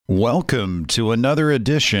Welcome to another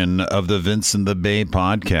edition of the Vince and the Bay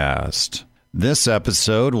podcast. This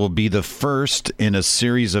episode will be the first in a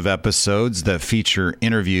series of episodes that feature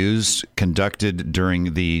interviews conducted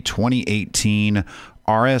during the 2018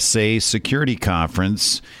 RSA Security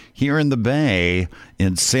Conference here in the Bay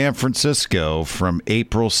in San Francisco from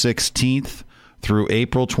April 16th through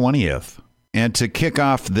April 20th. And to kick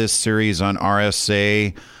off this series on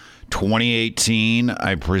RSA 2018,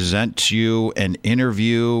 I present to you an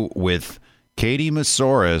interview with Katie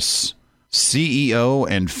Moussouris, CEO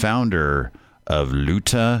and founder of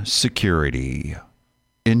Luta Security.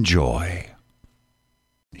 Enjoy.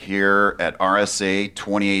 Here at RSA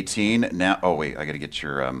 2018, now, oh wait, I gotta get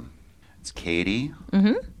your, it's Katie.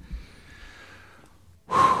 Mm-hmm.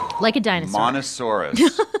 Like a dinosaur.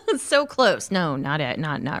 Moussouris. So close. No,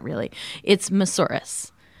 not really. It's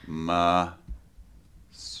Moussouris. Moussouris.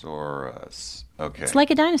 Okay. It's like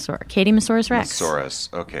a dinosaur. Katie Moussouris Rex.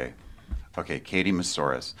 Moussouris. Okay. Okay, Katie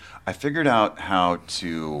Moussouris. I figured out how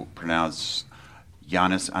to pronounce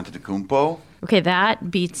Giannis Antetokounmpo. Okay,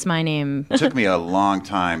 that beats my name. It took me a long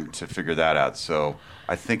time to figure that out, so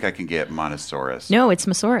I think I can get Moussouris. No, it's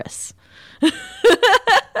Moussouris.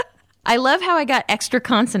 I love how I got extra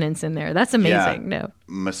consonants in there. That's amazing. Yeah. No.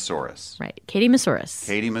 Moussouris. Right. Katie Moussouris.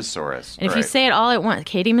 Katie Moussouris. And if you say it all at once,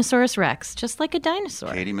 Katie Moussouris Rex, just like a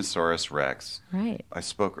dinosaur. Katie Moussouris Rex. Right. I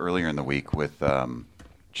spoke earlier in the week with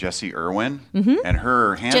Jessie Irwin, and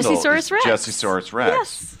her handle is Jessiesaurus Rex.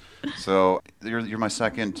 Yes. So you're my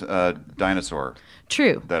second dinosaur.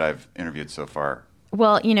 True. That I've interviewed so far.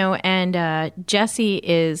 Well, and Jessie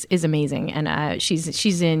is amazing, and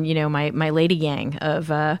she's in my lady gang of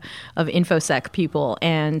InfoSec people,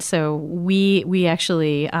 and so we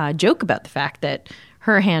actually joke about the fact that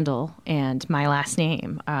her handle and my last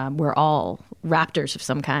name were all raptors of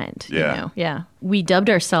some kind. Yeah. Yeah. We dubbed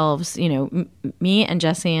ourselves, me and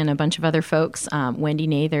Jessie and a bunch of other folks, Wendy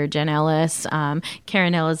Nather, Jen Ellis,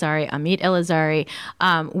 Karen Elazari, Amit Elazari.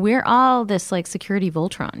 We're all this like security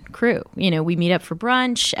Voltron crew. We meet up for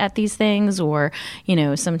brunch at these things or,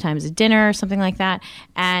 sometimes a dinner or something like that.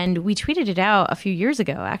 And we tweeted it out a few years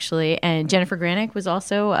ago, actually. And Jennifer Granick was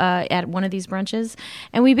also at one of these brunches.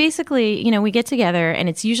 And we basically, we get together and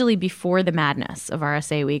it's usually before the madness of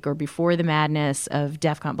RSA week or before the madness of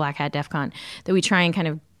DEF CON, Black Hat DEF CON, that we try and kind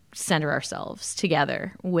of center ourselves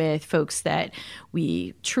together with folks that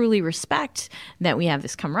we truly respect, that we have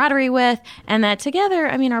this camaraderie with, and that together,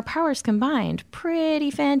 our powers combined, pretty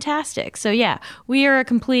fantastic. So yeah, we are a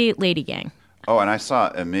complete lady gang. Oh, and I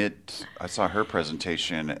saw her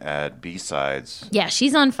presentation at B-Sides. Yeah,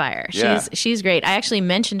 she's on fire. Yeah. She's great. I actually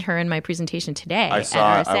mentioned her in my presentation today. I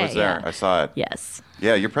saw at RSA. it. I was there. Yeah. I saw it. Yes.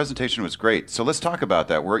 Yeah, your presentation was great. So let's talk about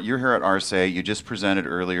that. You're here at RSA. You just presented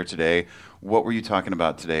earlier today. What were you talking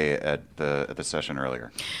about today at the session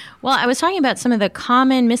earlier? Well, I was talking about some of the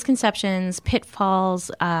common misconceptions, pitfalls,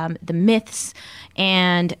 the myths,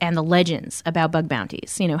 and the legends about bug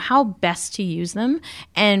bounties. How best to use them,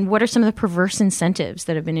 and what are some of the perverse incentives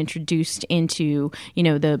that have been introduced into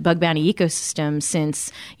the bug bounty ecosystem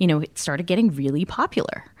since it started getting really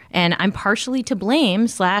popular. And I'm partially to blame /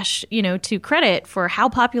 to credit for how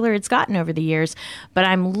popular it's gotten over the years. But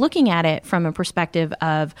I'm looking at it from a perspective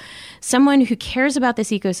of someone who cares about this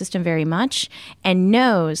ecosystem very much and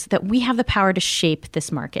knows that we have the power to shape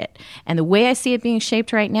this market. And the way I see it being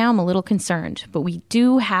shaped right now, I'm a little concerned. But we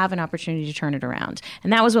do have an opportunity to turn it around.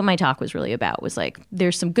 And that was what my talk was really about, was like,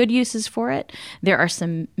 there's some good uses for it. There are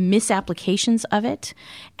some misapplications of it.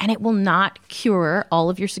 And it will not cure all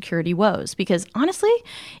of your security woes. Because honestly,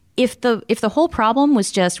 if the whole problem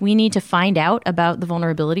was just we need to find out about the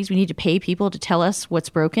vulnerabilities, we need to pay people to tell us what's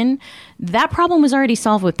broken, that problem was already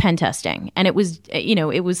solved with pen testing. And it was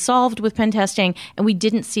solved with pen testing, and we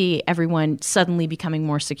didn't see everyone suddenly becoming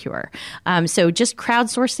more secure. So just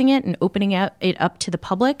crowdsourcing it and opening it up to the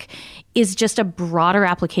public is just a broader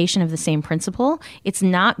application of the same principle. It's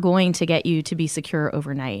not going to get you to be secure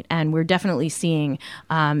overnight. And we're definitely seeing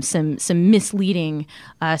some misleading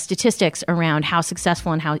statistics around how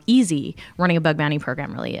successful and how easy running a bug bounty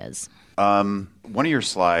program really is. One of your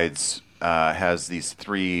slides has these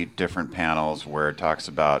 3 different panels where it talks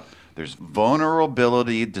about there's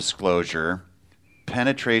vulnerability disclosure,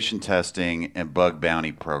 penetration testing, and bug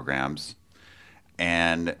bounty programs.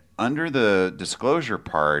 And under the disclosure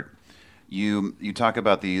part, you talk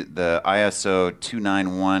about the ISO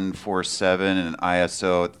 29147 and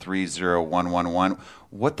ISO 30111.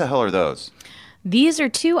 What the hell are those? These are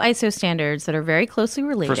two ISO standards that are very closely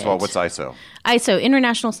related. First of all, what's ISO? ISO,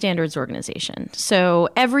 International Standards Organization. So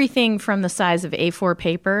everything from the size of A4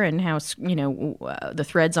 paper and how, the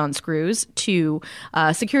threads on screws to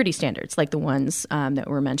security standards like the ones that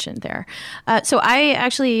were mentioned there. So I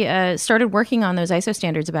actually started working on those ISO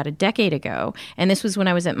standards about a decade ago. And this was when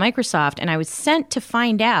I was at Microsoft. And I was sent to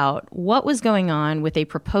find out what was going on with a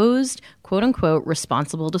proposed, quote unquote,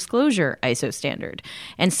 responsible disclosure ISO standard.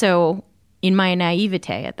 And so in my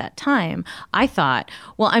naivete at that time, I thought,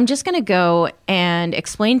 well, I'm just going to go and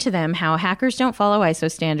explain to them how hackers don't follow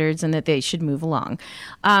ISO standards and that they should move along.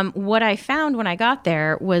 What I found when I got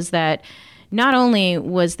there was that not only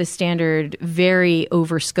was the standard very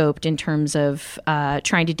overscoped in terms of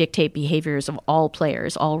trying to dictate behaviors of all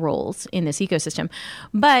players, all roles in this ecosystem,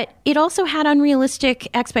 but it also had unrealistic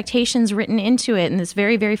expectations written into it. In this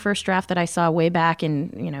very, very first draft that I saw way back in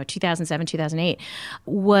 2007, 2008,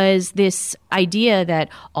 was this idea that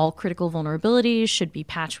all critical vulnerabilities should be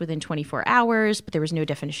patched within 24 hours, but there was no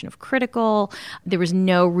definition of critical. There was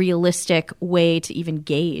no realistic way to even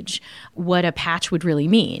gauge what a patch would really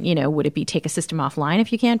mean. Would it be take a system offline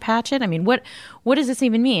if you can't patch it? I mean, what does this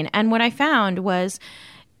even mean? And what I found was,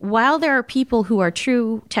 while there are people who are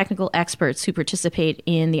true technical experts who participate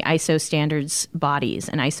in the ISO standards bodies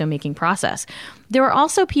and ISO making process, there are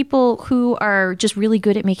also people who are just really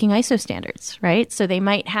good at making ISO standards, right? So they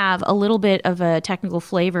might have a little bit of a technical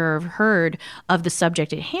flavor or heard of the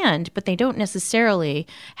subject at hand, but they don't necessarily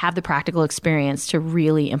have the practical experience to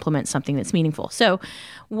really implement something that's meaningful. So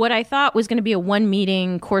what I thought was going to be a one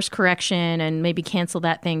meeting course correction and maybe cancel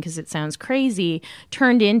that thing because it sounds crazy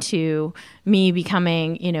turned into me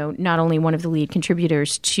becoming, not only one of the lead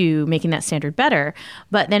contributors to making that standard better,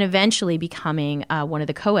 but then eventually becoming one of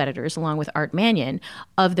the co-editors along with Art Mannion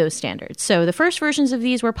of those standards. So the first versions of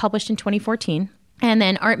these were published in 2014. And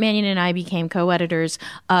then Art Mannion and I became co-editors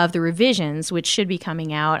of the revisions, which should be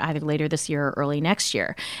coming out either later this year or early next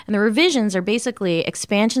year. And the revisions are basically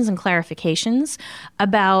expansions and clarifications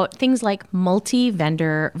about things like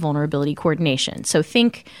multi-vendor vulnerability coordination. So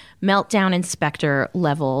think meltdown inspector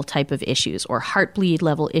level type of issues or heartbleed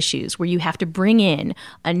level issues where you have to bring in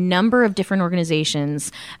a number of different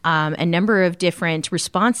organizations, a number of different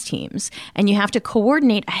response teams, and you have to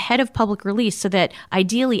coordinate ahead of public release so that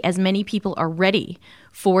ideally as many people are ready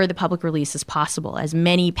for the public release as possible, as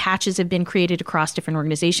many patches have been created across different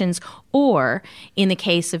organizations, or in the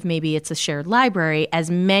case of maybe it's a shared library,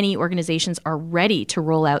 as many organizations are ready to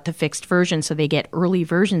roll out the fixed version so they get early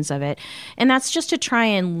versions of it. And that's just to try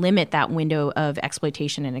and limit that window of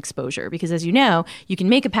exploitation and exposure. Because as you know, you can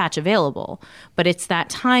make a patch available, but it's that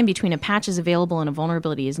time between a patch is available and a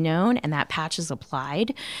vulnerability is known and that patch is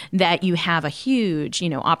applied that you have a huge,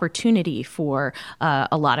 opportunity for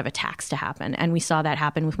a lot of attacks to happen. And we saw that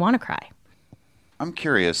happen with WannaCry. I'm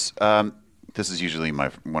curious. This is usually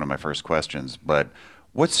one of my first questions, but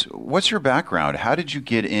what's your background? How did you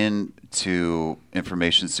get into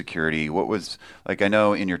information security? What was like? I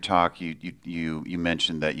know in your talk you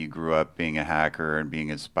mentioned that you grew up being a hacker and being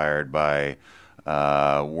inspired by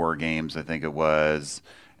war games, I think it was.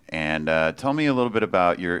 And tell me a little bit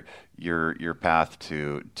about your path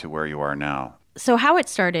to where you are now. So how it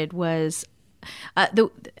started was.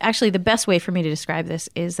 The best way for me to describe this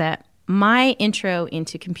is that my intro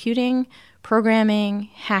into computing,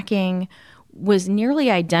 programming, hacking was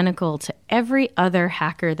nearly identical to every other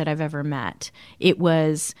hacker that I've ever met. It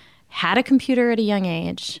was had a computer at a young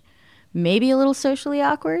age, maybe a little socially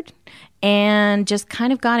awkward, and just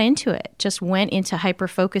kind of got into it, just went into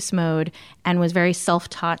hyper-focus mode and was very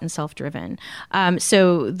self-taught and self-driven.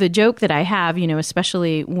 So the joke that I have,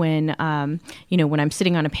 especially when I'm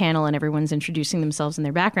sitting on a panel and everyone's introducing themselves and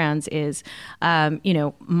their backgrounds is,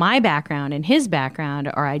 my background and his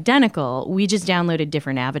background are identical. We just downloaded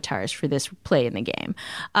different avatars for this play in the game.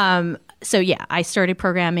 So yeah, I started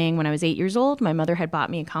programming when I was 8 years old. My mother had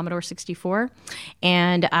bought me a Commodore 64,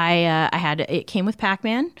 and it came with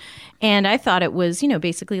Pac-Man, and I thought it was,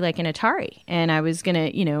 basically like an Atari. And I was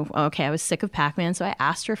gonna, I was sick of Pac-Man, so I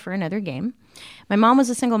asked her for another game. My mom was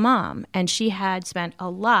a single mom, and she had spent a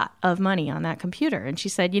lot of money on that computer. And she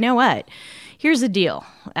said, you know what? Here's the deal.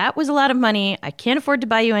 That was a lot of money. I can't afford to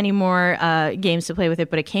buy you any more games to play with it,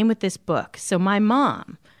 but it came with this book. So my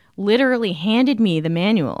mom literally handed me the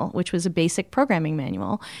manual, which was a basic programming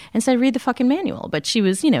manual, and said, read the fucking manual. But she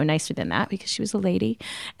was, nicer than that because she was a lady.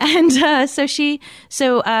 And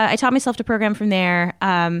so I taught myself to program from there.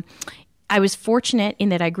 I was fortunate in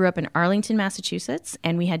that I grew up in Arlington, Massachusetts,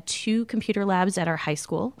 and we had 2 computer labs at our high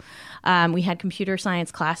school. We had computer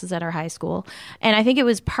science classes at our high school. And I think it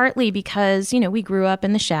was partly because, we grew up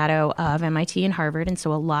in the shadow of MIT and Harvard. And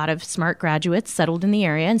so a lot of smart graduates settled in the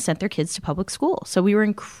area and sent their kids to public school. So we were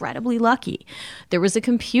incredibly lucky. There was a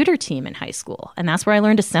computer team in high school, and that's where I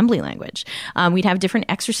learned assembly language. We'd have different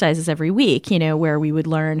exercises every week, where we'd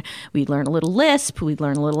learn a little Lisp, we'd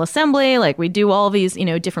learn a little assembly, like we'd do all these,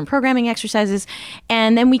 different programming exercises.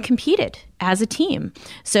 And then we competed as a team.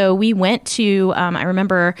 So we went to, I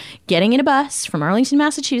remember getting in a bus from Arlington,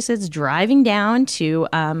 Massachusetts, driving down to,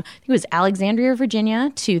 I think it was Alexandria,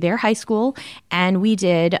 Virginia, to their high school. And we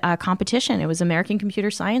did a competition. It was American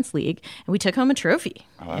Computer Science League. And we took home a trophy.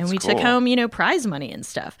 And we took home, prize money and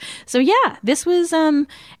stuff. So yeah, this was, and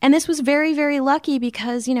this was very, very lucky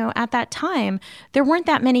because, at that time, there weren't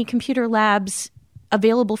that many computer labs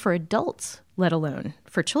available for adults, let alone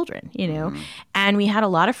for children, and we had a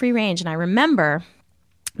lot of free range. And I remember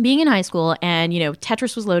being in high school and,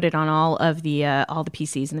 Tetris was loaded on all the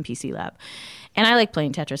PCs in the PC lab. And I liked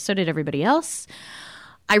playing Tetris. So did everybody else.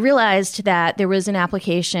 I realized that there was an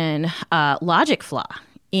application logic flaw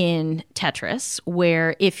in Tetris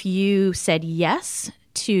where if you said yes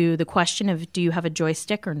to the question of do you have a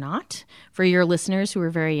joystick or not? For your listeners who are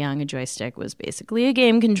very young, a joystick was basically a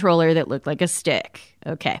game controller that looked like a stick.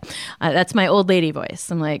 Okay. That's my old lady voice.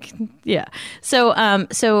 I'm like, yeah.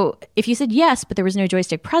 So if you said yes, but there was no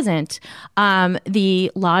joystick present,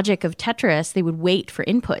 the logic of Tetris, they would wait for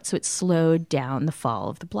input. So it slowed down the fall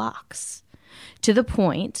of the blocks to the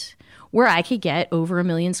point where I could get over 1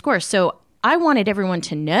 million scores. So I wanted everyone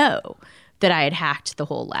to know that I had hacked the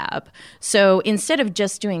whole lab. So instead of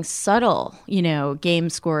just doing subtle, game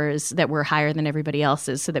scores that were higher than everybody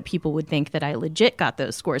else's so that people would think that I legit got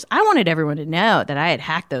those scores, I wanted everyone to know that I had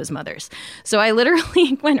hacked those mothers. So I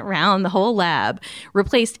literally went around the whole lab,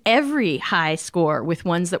 replaced every high score with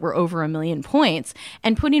ones that were over 1 million points,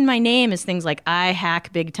 and put in my name as things like I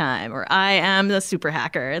hack big time or I am the super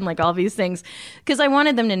hacker and like all these things because I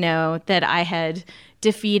wanted them to know that I had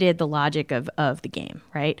defeated the logic of the game,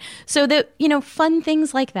 right? So fun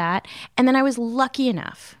things like that. And then I was lucky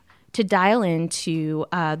enough to dial into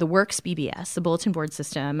the Works BBS, the bulletin board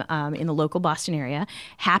system in the local Boston area,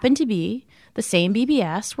 happened to be the same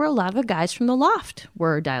BBS where a lot of the guys from the loft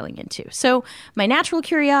were dialing into. So my natural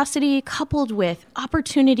curiosity coupled with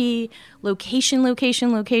opportunity, location,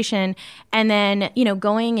 and then,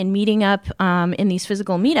 going and meeting up in these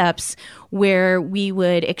physical meetups where we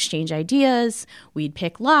would exchange ideas, we'd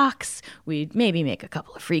pick locks, we'd maybe make a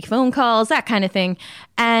couple of freak phone calls, that kind of thing.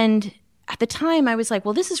 And at the time I was like,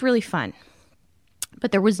 well, this is really fun.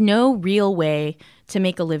 But there was no real way to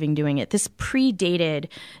make a living doing it. This predated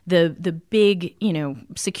the big,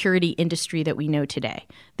 security industry that we know today.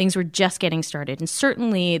 Things were just getting started. And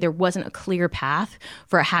certainly there wasn't a clear path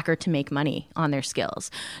for a hacker to make money on their skills.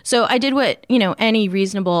 So I did what, any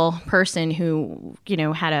reasonable person who,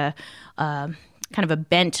 had a kind of a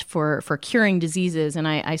bent for curing diseases. And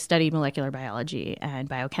I studied molecular biology and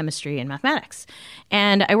biochemistry and mathematics.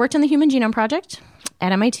 And I worked on the Human Genome Project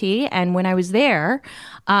at MIT. And when I was there,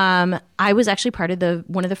 I was actually part of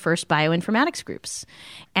one of the first bioinformatics groups.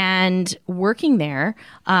 And working there,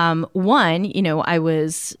 we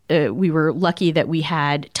were lucky that we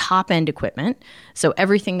had top-end equipment. So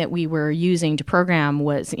everything that we were using to program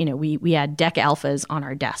was, we had DEC alphas on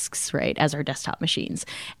our desks, right, as our desktop machines.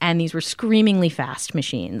 And these were screamingly fast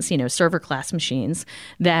machines, server-class machines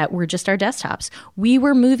that were just our desktops. We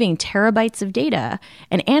were moving terabytes of data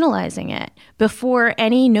and analyzing it before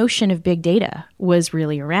any notion of big data was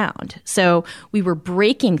really around. So we were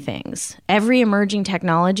breaking things. Every emerging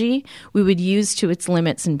technology we would use to its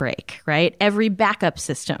limits and break, right? Every backup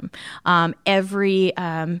system, every,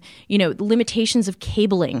 limitations of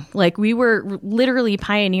cabling. Like we were literally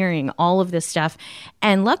pioneering all of this stuff.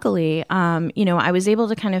 And luckily, I was able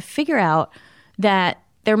to kind of figure out that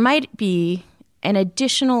there might be an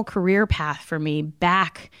additional career path for me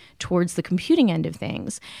back towards the computing end of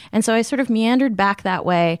things. And so I sort of meandered back that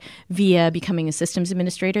way via becoming a systems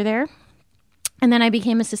administrator there. And then I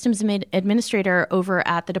became a systems administrator over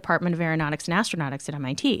at the Department of Aeronautics and Astronautics at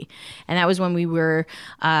MIT. And that was when we were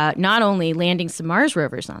not only landing some Mars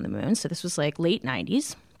rovers on the moon, so this was like late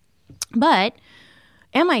 90s, but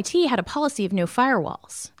MIT had a policy of no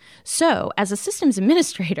firewalls. So as a systems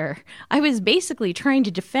administrator, I was basically trying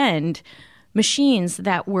to defend machines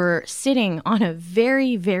that were sitting on a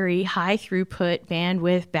very, very high throughput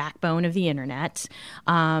bandwidth backbone of the internet.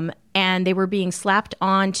 And they were being slapped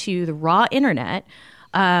onto the raw internet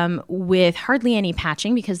with hardly any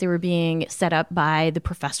patching because they were being set up by the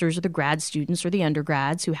professors or the grad students or the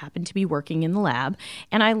undergrads who happened to be working in the lab.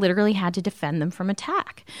 And I literally had to defend them from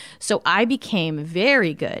attack. So I became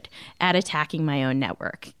very good at attacking my own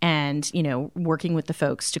network and, working with the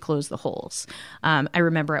folks to close the holes. I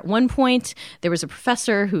remember at one point there was a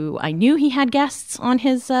professor who I knew he had guests on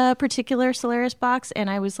his particular Solaris box, and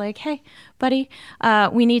I was like, "Hey, buddy,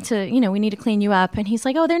 we need to clean you up." And he's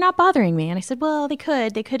like, "Oh, they're not bothering me." And I said, "Well, they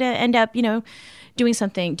could end up, doing some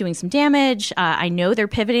damage. I know they're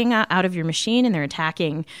pivoting out of your machine and they're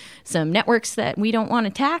attacking some networks that we don't want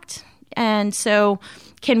attacked. And so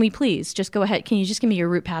can we please just go ahead? Can you just give me your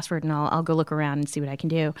root password and I'll go look around and see what I can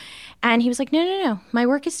do?" And he was like, no. My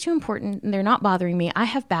work is too important and they're not bothering me. I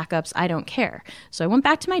have backups. I don't care. So I went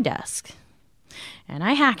back to my desk and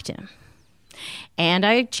I hacked him. And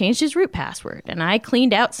I changed his root password and I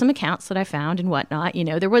cleaned out some accounts that I found and whatnot.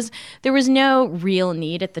 There was no real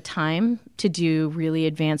need at the time to do really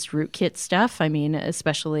advanced rootkit stuff. I mean,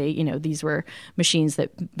 especially, these were machines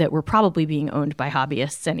that were probably being owned by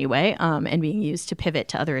hobbyists anyway, and being used to pivot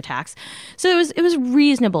to other attacks. So it was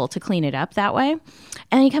reasonable to clean it up that way.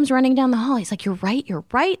 And he comes running down the hall. He's like, you're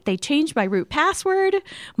right. They changed my root password.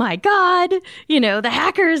 My God, the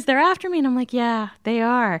hackers, they're after me. And I'm like, yeah, they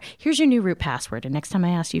are. Here's your new root password. And next time I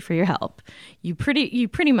ask you for your help, you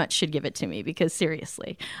pretty much should give it to me because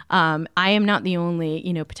seriously, I am not the only,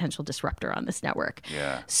 potential disruptor on this network.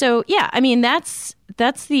 Yeah. So yeah, I mean, that's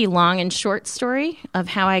the long and short story of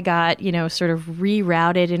how I got, sort of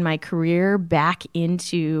rerouted in my career back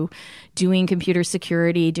into doing computer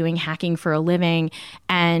security, doing hacking for a living,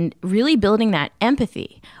 and really building that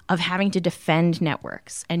empathy of having to defend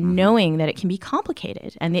networks and knowing that it can be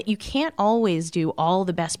complicated and that you can't always do all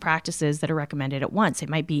the best practices that are recommended at once. It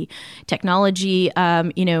might be technology,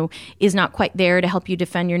 is not quite there to help you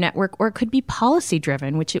defend your network, or it could be policy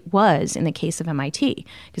driven, which it was in the case of MIT,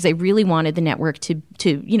 because they really wanted the network to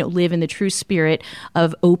live in the true spirit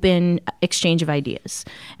of open exchange of ideas.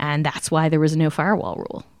 And that's why there was a no firewall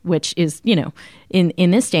rule, which is,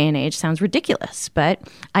 in this day and age sounds ridiculous, but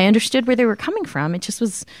I understood where they were coming from. It just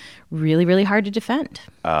was really, really hard to defend.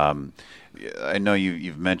 I know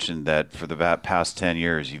you've mentioned that for the past 10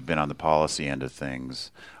 years, you've been on the policy end of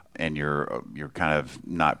things, and you're kind of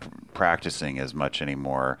not practicing as much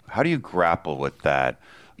anymore. How do you grapple with that?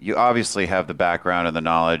 You obviously have the background and the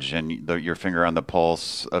knowledge and your finger on the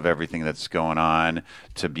pulse of everything that's going on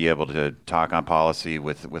to be able to talk on policy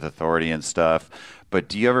with authority and stuff. But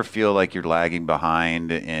do you ever feel like you're lagging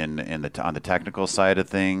behind on the technical side of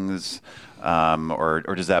things? Or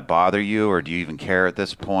does that bother you, or do you even care at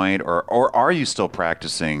this point? Or are you still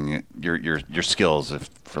practicing your skills,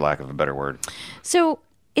 for lack of a better word? So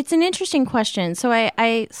it's an interesting question. So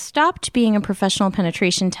I stopped being a professional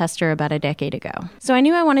penetration tester about a decade ago. So I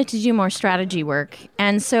knew I wanted to do more strategy work.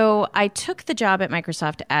 And so I took the job at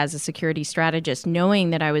Microsoft as a security strategist,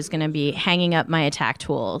 knowing that I was going to be hanging up my attack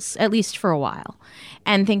tools, at least for a while,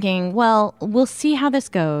 and thinking, well, we'll see how this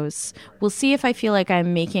goes. We'll see if I feel like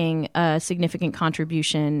I'm making a significant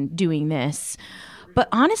contribution doing this. But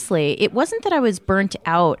honestly, it wasn't that I was burnt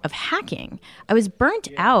out of hacking. I was burnt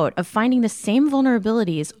out of finding the same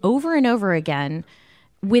vulnerabilities over and over again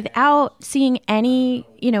without seeing any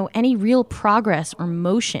real progress or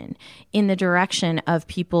motion in the direction of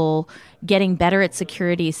people getting better at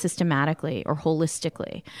security systematically or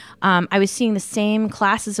holistically. I was seeing the same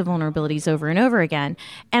classes of vulnerabilities over and over again.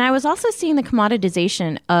 And I was also seeing the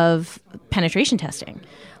commoditization of penetration testing.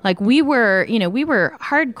 Like we were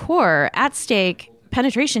hardcore at stake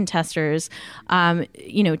penetration testers,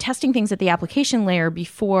 testing things at the application layer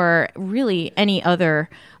before really any other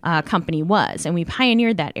company was. And we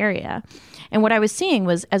pioneered that area. And what I was seeing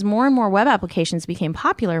was as more and more web applications became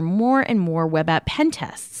popular, more and more web app pen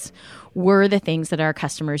tests were the things that our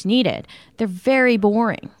customers needed. They're very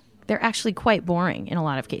boring. They're actually quite boring in a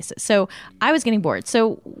lot of cases. So I was getting bored.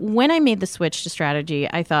 So when I made the switch to strategy,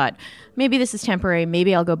 I thought, maybe this is temporary.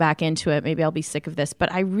 Maybe I'll go back into it. Maybe I'll be sick of this. But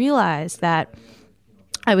I realized that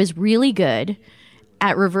I was really good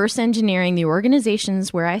at reverse engineering the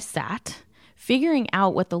organizations where I sat, figuring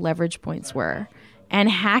out what the leverage points were, and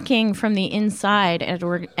hacking from the inside at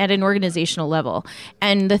an organizational level.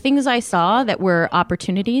 And the things I saw that were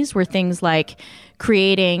opportunities were things like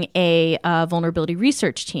creating a vulnerability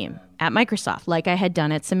research team at Microsoft, like I had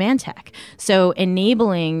done at Symantec. So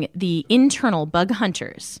enabling the internal bug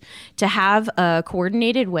hunters to have a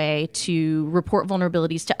coordinated way to report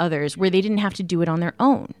vulnerabilities to others where they didn't have to do it on their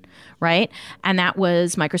own. Right. And that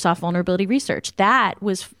was Microsoft Vulnerability Research. That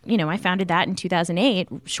was, I founded that in 2008,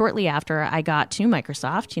 shortly after I got to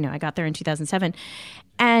Microsoft. I got there in 2007.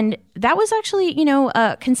 And that was actually,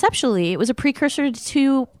 conceptually, it was a precursor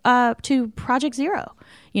to Project Zero.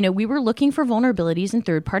 We were looking for vulnerabilities in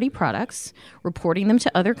third-party products, reporting them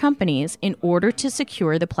to other companies in order to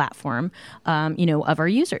secure the platform, of our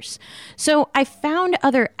users. So I found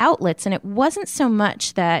other outlets, and it wasn't so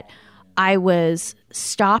much that I was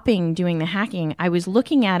stopping doing the hacking. I was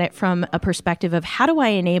looking at it from a perspective of how do I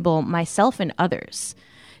enable myself and others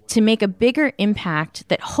to make a bigger impact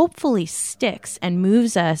that hopefully sticks and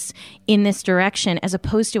moves us in this direction, as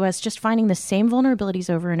opposed to us just finding the same vulnerabilities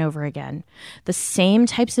over and over again, the same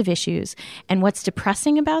types of issues. And what's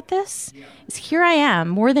depressing about this is here I am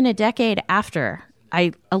more than a decade after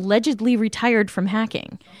I allegedly retired from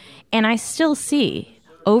hacking, and I still see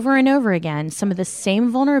over and over again some of the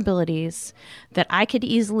same vulnerabilities that I could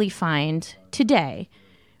easily find today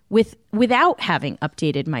without having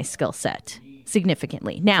updated my skill set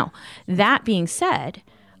significantly. Now, that being said,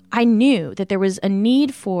 I knew that there was a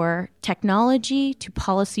need for technology to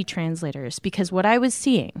policy translators, because what I was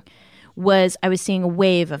seeing a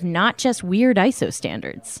wave of not just weird ISO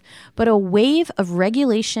standards, but a wave of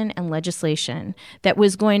regulation and legislation that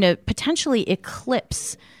was going to potentially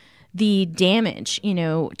eclipse the damage,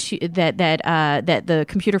 that the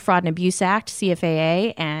Computer Fraud and Abuse Act,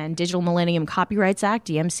 CFAA, and Digital Millennium Copyrights Act,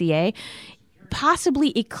 DMCA,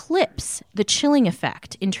 possibly eclipse the chilling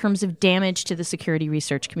effect in terms of damage to the security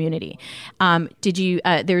research community.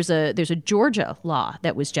 There's a Georgia law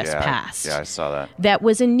that was just passed. Yeah, I saw that. That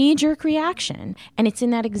was a knee-jerk reaction, and it's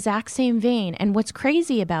in that exact same vein. And what's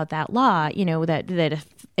crazy about that law, that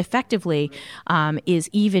effectively is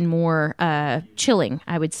even more chilling,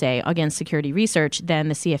 I would say, against security research than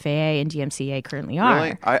the CFAA and DMCA currently are.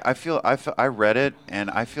 Really? I read it, and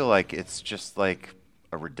I feel like it's just like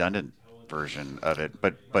a redundant version of it,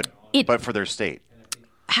 but for their state.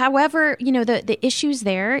 However, the issues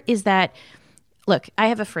there is that, look, I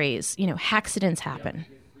have a phrase, accidents happen.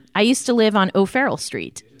 I used to live on O'Farrell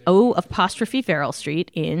Street, Farrell Street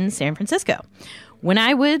in San Francisco. When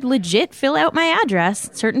I would legit fill out my address,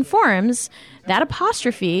 certain forms, that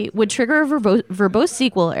apostrophe would trigger a verbose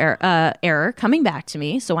SQL error coming back to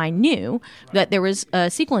me, so I knew that there was a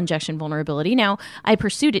SQL injection vulnerability. Now, I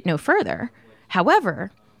pursued it no further.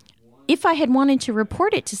 However, if I had wanted to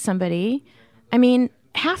report it to somebody,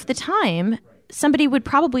 half the time, somebody would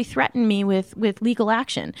probably threaten me with legal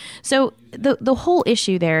action. So the whole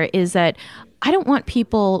issue there is that I don't want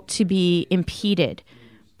people to be impeded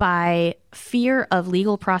by fear of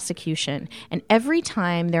legal prosecution. And every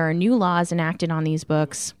time there are new laws enacted on these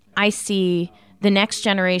books, I see the next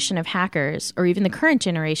generation of hackers, or even the current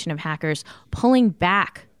generation of hackers, pulling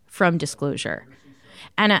back from disclosure.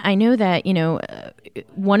 And I know that,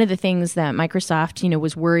 one of the things that Microsoft,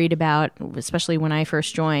 was worried about, especially when I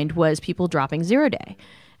first joined, was people dropping 0-day.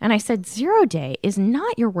 And I said, 0-day is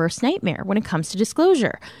not your worst nightmare when it comes to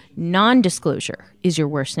disclosure. Non-disclosure is your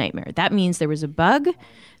worst nightmare. That means there was a bug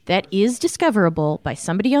that is discoverable by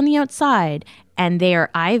somebody on the outside, and they are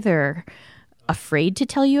either afraid to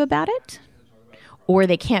tell you about it, or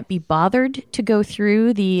they can't be bothered to go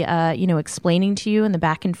through the, explaining to you and the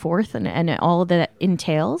back and forth and all that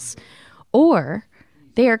entails, or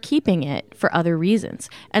they are keeping it for other reasons.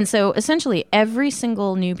 And so essentially every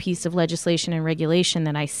single new piece of legislation and regulation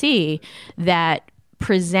that I see that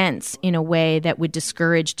presents in a way that would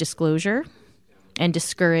discourage disclosure and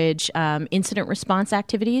discourage incident response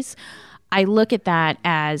activities, I look at that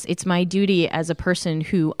as it's my duty as a person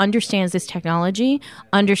who understands this technology,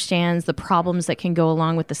 understands the problems that can go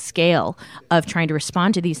along with the scale of trying to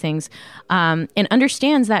respond to these things, and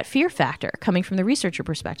understands that fear factor coming from the researcher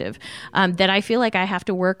perspective, that I feel like I have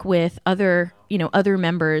to work with other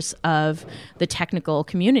members of the technical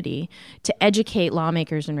community to educate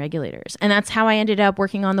lawmakers and regulators. And that's how I ended up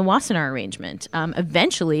working on the Wassenaar arrangement,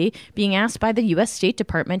 eventually being asked by the U.S. State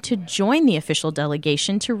Department to join the official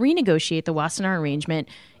delegation to renegotiate the Wassenaar arrangement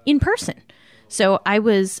in person. So I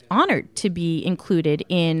was honored to be included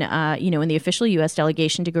in, in the official U.S.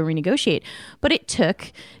 delegation to go renegotiate. But it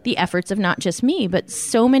took the efforts of not just me, but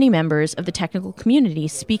so many members of the technical community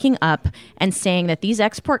speaking up and saying that these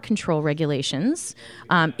export control regulations,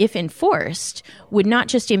 if enforced, would not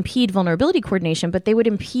just impede vulnerability coordination, but they would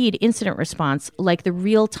impede incident response, like the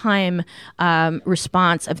real-time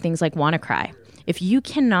response of things like WannaCry. If you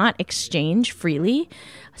cannot exchange freely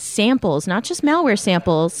samples, not just malware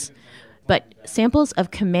samples, but samples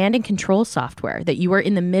of command and control software that you are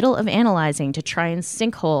in the middle of analyzing to try and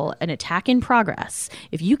sinkhole an attack in progress,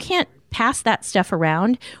 if you can't pass that stuff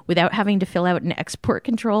around without having to fill out an export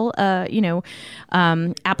control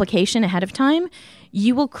application ahead of time,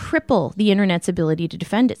 you will cripple the internet's ability to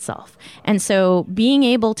defend itself. And so being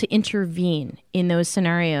able to intervene in those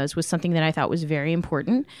scenarios was something that I thought was very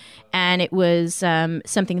important. And it was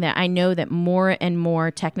something that I know that more and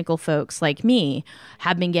more technical folks like me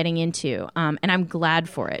have been getting into. And I'm glad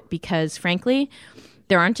for it because, frankly,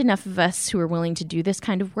 there aren't enough of us who are willing to do this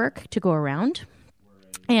kind of work to go around.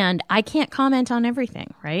 And I can't comment on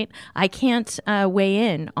everything, right? I can't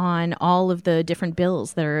weigh in on all of the different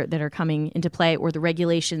bills that are coming into play or the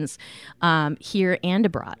regulations here and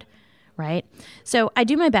abroad, right? So I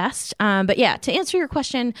do my best. But yeah, to answer your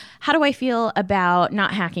question, how do I feel about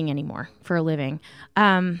not hacking anymore for a living?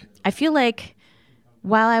 I feel like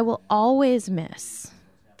while I will always miss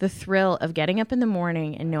the thrill of getting up in the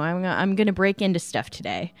morning and know I'm going to break into stuff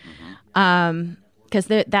today, because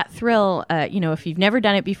that thrill, if you've never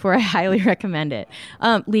done it before, I highly recommend it.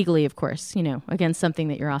 Legally, of course, against something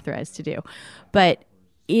that you're authorized to do. But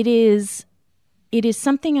it is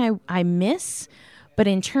something I miss. But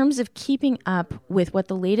in terms of keeping up with what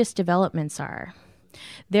the latest developments are,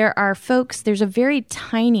 there's a very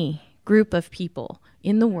tiny group of people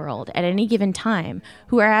in the world at any given time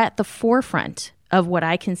who are at the forefront of what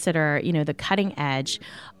I consider, the cutting edge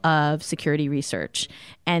of security research.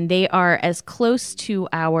 And they are as close to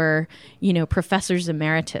our, professors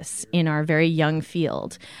emeritus in our very young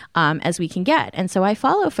field as we can get. And so I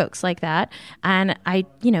follow folks like that. And I,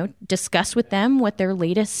 discuss with them what their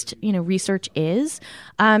latest, research is.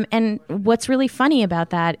 And what's really funny about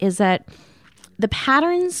that is that the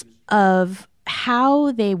patterns of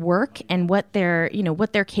how they work and what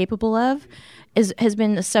they're capable of has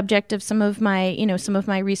been the subject of some of my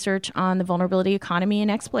research on the vulnerability economy and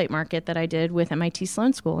exploit market that I did with MIT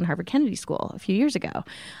Sloan School and Harvard Kennedy School a few years ago.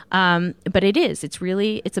 But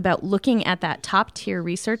it's about looking at that top tier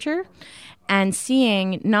researcher and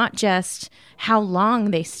seeing not just how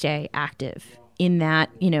long they stay active in that,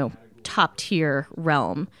 top tier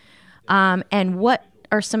realm, and what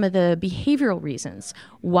are some of the behavioral reasons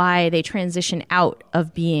why they transition out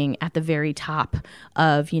of being at the very top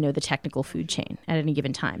of, the technical food chain at any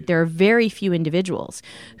given time. There are very few individuals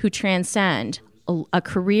who transcend a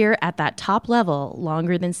career at that top level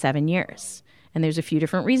longer than 7 years. And there's a few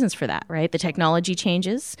different reasons for that, right? The technology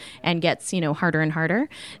changes and gets, harder and harder.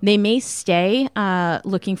 They may stay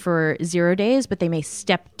looking for 0 days, but they may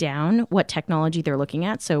step down what technology they're looking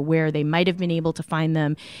at. So where they might have been able to find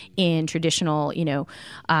them in traditional,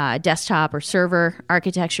 desktop or server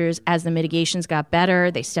architectures, as the mitigations got better,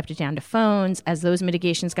 they stepped it down to phones. As those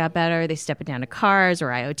mitigations got better, they step it down to cars or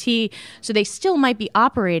IoT. So they still might be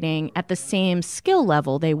operating at the same skill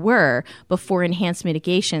level they were before enhanced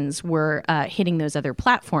mitigations were hitting those other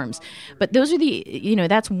platforms. But those are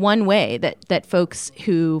that's one way that folks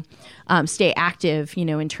who stay active,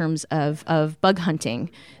 in terms of bug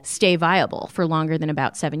hunting, stay viable for longer than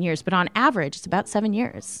about 7 years. But on average, it's about 7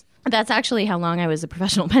 years. That's actually how long I was a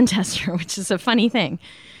professional pen tester, which is a funny thing.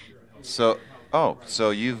 So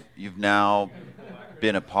you've now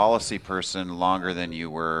been a policy person longer than you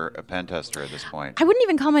were a pen tester at this point. I wouldn't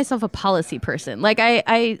even call myself a policy person. Like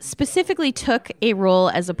I specifically took a role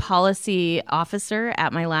as a policy officer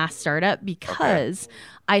at my last startup because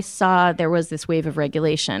I saw there was this wave of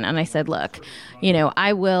regulation. And I said, look,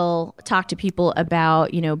 I will talk to people about,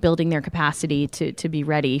 building their capacity to be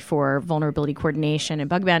ready for vulnerability coordination and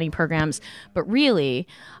bug bounty programs. But really,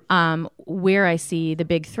 where I see the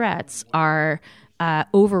big threats are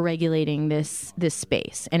over-regulating this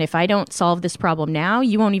space. And if I don't solve this problem now,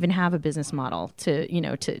 you won't even have a business model to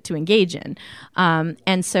engage in.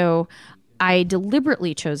 And so I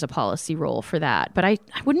deliberately chose a policy role for that. But I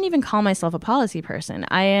wouldn't even call myself a policy person.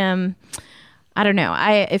 I don't know.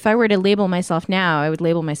 If I were to label myself now, I would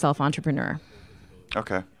label myself entrepreneur.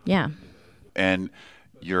 Okay. Yeah. And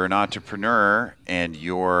you're an entrepreneur, and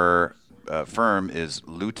your firm is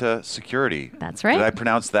Luta Security. That's right. Did I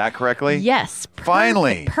pronounce that correctly? Yes.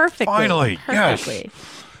 Finally. Perfectly. Finally. Perfectly.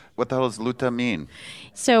 Yes. What the hell does Luta mean?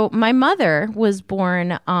 So my mother was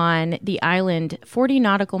born on the island 40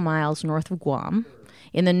 nautical miles north of Guam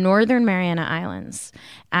in the Northern Mariana Islands.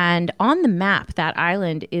 And on the map, that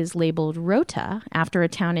island is labeled Rota after a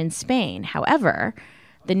town in Spain. However,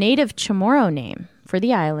 the native Chamorro name for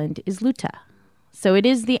the island is Luta. So it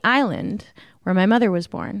is the island where my mother was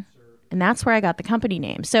born. And that's where I got the company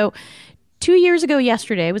name. So 2 years ago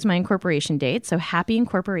yesterday was my incorporation date. So happy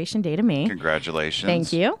incorporation day to me. Congratulations.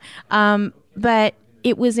 Thank you. But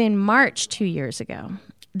it was in March 2 years ago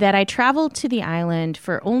that I traveled to the island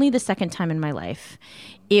for only the second time in my life.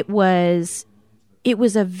 It was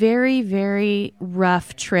a very, very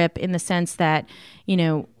rough trip in the sense that,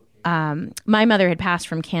 my mother had passed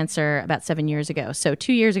from cancer about 7 years ago. So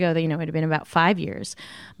 2 years ago, it had been about 5 years.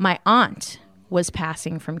 My aunt was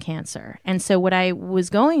passing from cancer. And so what I was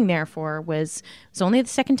going there for was only the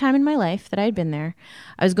second time in my life that I had been there.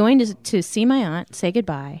 I was going to see my aunt, say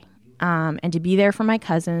goodbye, and to be there for my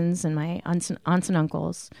cousins and my aunts and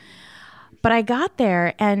uncles. But I got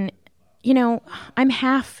there and, I'm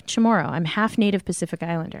half Chamorro. I'm half Native Pacific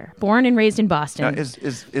Islander, born and raised in Boston. Now,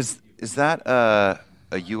 is that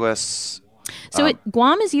a U.S.? So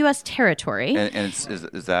Guam is U.S. territory. And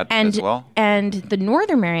is that as well? And the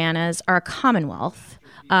Northern Marianas are a commonwealth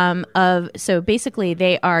so basically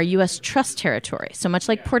they are U.S. trust territory, so much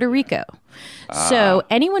like Puerto Rico. So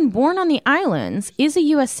anyone born on the islands is a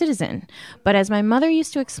U.S. citizen. But as my mother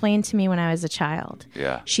used to explain to me when I was a child,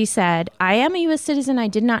 she said, I am a U.S. citizen. I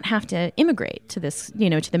did not have to immigrate to this,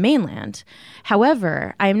 to the mainland.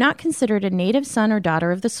 However, I am not considered a native son or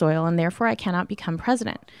daughter of the soil, and therefore I cannot become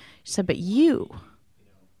president. She said, but you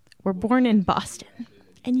were born in Boston,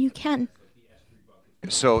 and you can.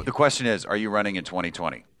 So the question is, are you running in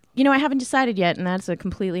 2020? I haven't decided yet, and that's a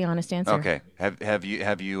completely honest answer. Okay.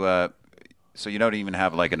 Have you? So you don't even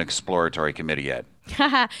have like an exploratory committee yet.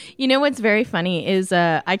 What's very funny is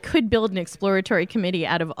I could build an exploratory committee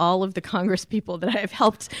out of all of the Congress people that I've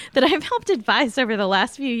helped advise over the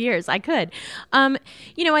last few years. I could. I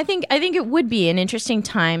think it would be an interesting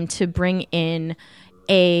time to bring in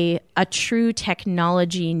a true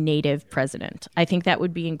technology native president. I think that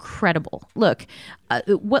would be incredible. Look,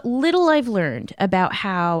 what little I've learned about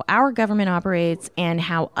how our government operates and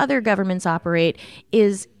how other governments operate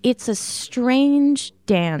is it's a strange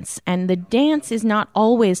dance, and the dance is not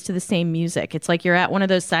always to the same music. It's like you're at one of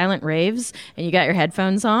those silent raves and you got your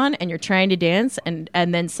headphones on and you're trying to dance and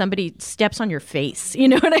then somebody steps on your face. You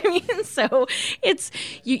know what I mean? So it's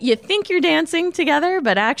you think you're dancing together,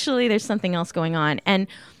 but actually there's something else going on. And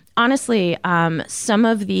honestly,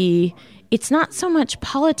 it's not so much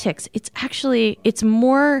politics. It's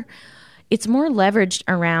more leveraged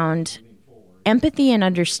around empathy and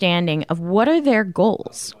understanding of what are their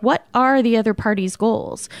goals? What are the other party's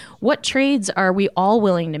goals? What trades are we all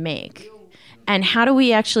willing to make? And how do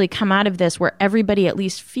we actually come out of this where everybody at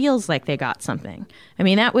least feels like they got something? I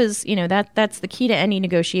mean, that was, that's the key to any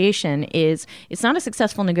negotiation is it's not a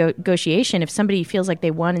successful negotiation if somebody feels like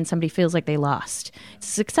they won and somebody feels like they lost. It's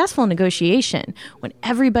a successful negotiation when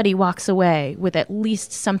everybody walks away with at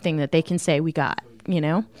least something that they can say we got,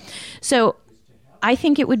 So I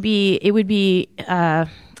think it would be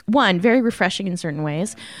one, very refreshing in certain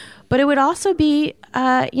ways, but it would also be,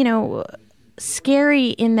 scary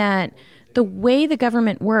in that the way the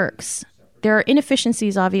government works, there are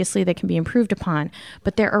inefficiencies, obviously, that can be improved upon,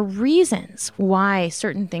 but there are reasons why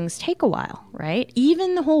certain things take a while, right?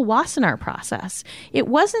 Even the whole Wassenaar process. It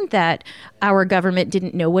wasn't that our government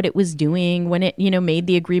didn't know what it was doing when it, made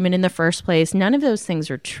the agreement in the first place. None of those things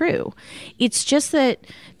are true. It's just that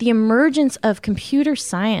the emergence of computer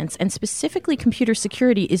science and specifically computer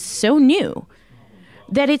security is so new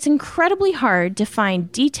that it's incredibly hard to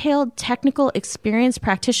find detailed, technical, experienced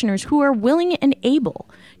practitioners who are willing and able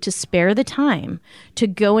to spare the time to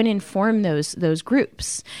go and inform those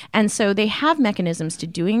groups. And so they have mechanisms to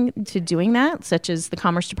doing that, such as the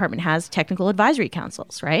Commerce Department has technical advisory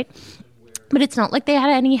councils, right? But it's not like they had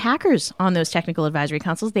any hackers on those technical advisory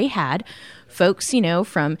councils. They had folks,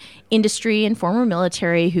 from industry and former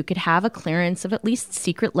military who could have a clearance of at least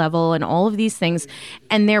secret level and all of these things.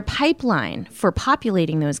 And their pipeline for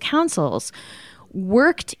populating those councils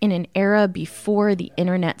worked in an era before the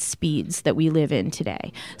internet speeds that we live in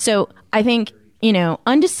today. So I think,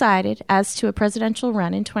 undecided as to a presidential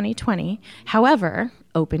run in 2020. However,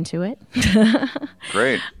 open to it.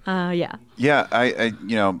 Great. Yeah. Yeah. I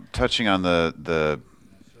touching on the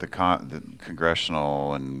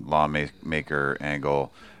congressional and lawmaker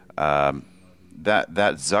angle, that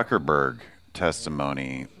Zuckerberg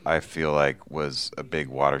testimony, I feel like was a big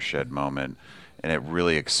watershed moment, and it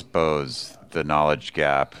really exposed the knowledge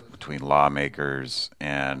gap between lawmakers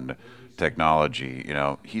and technology.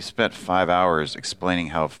 He spent 5 hours explaining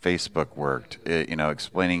how Facebook worked,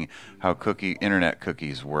 explaining how internet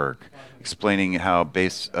cookies work, explaining how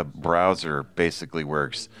a browser basically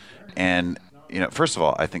works. And, first of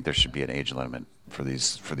all, I think there should be an age limit for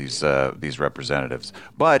these representatives.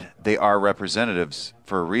 But they are representatives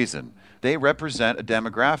for a reason. They represent a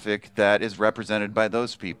demographic that is represented by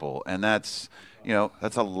those people. And that's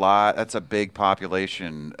a lot. That's a big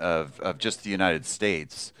population of just the United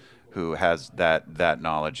States who has that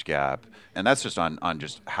knowledge gap. and that's just on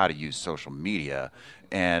just how to use social media.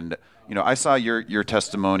 And I saw your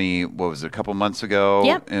testimony. What was it, a couple months ago?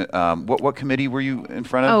 Yep. What committee were you in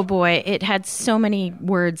front of? Oh boy, it had so many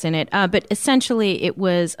words in it. But essentially, it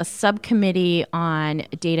was a subcommittee on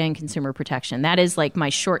data and consumer protection. That is like my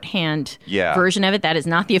shorthand version of it. That is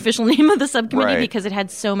not the official name of the subcommittee because it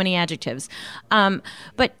had so many adjectives.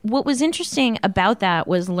 But what was interesting about that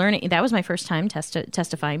was learning. That was my first time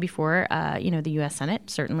testifying before, the U.S. Senate,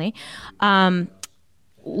 certainly.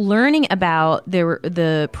 Learning about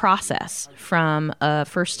the process from a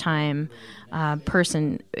first-time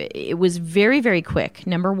person, it was very, very quick.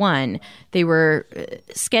 Number one, they were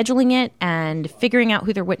scheduling it and figuring out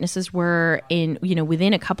who their witnesses were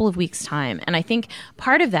within a couple of weeks' time. And I think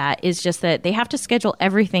part of that is just that they have to schedule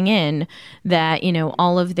everything in that,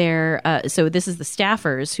 all of their so this is the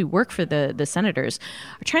staffers who work for the senators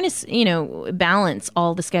are trying to, balance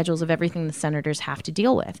all the schedules of everything the senators have to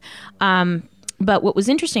deal with. But what was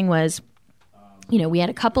interesting was, we had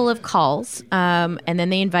a couple of calls, and then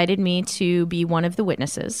they invited me to be one of the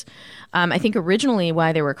witnesses. I think originally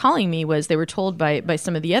why they were calling me was they were told by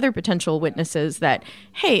some of the other potential witnesses that,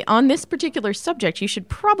 hey, on this particular subject, you should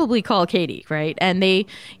probably call Katie, right? And they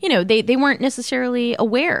weren't necessarily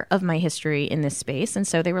aware of my history in this space. And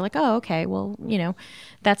so they were like, oh, okay, well,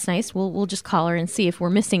 that's nice. We'll just call her and see if we're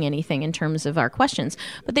missing anything in terms of our questions.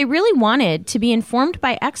 But they really wanted to be informed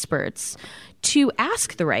by experts to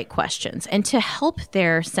ask the right questions and to help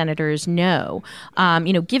their senators know,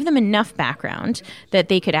 give them enough background that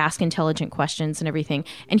they could ask intelligent questions and everything.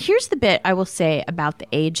 And here's the bit I will say about the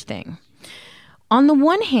age thing. On the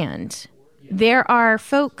one hand, there are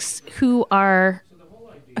folks who are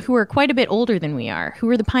quite a bit older than we are, who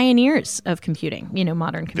are the pioneers of computing,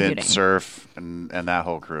 modern computing. Vint Cerf and that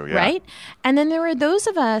whole crew, yeah. Right? And then there are those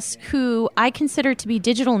of us who I consider to be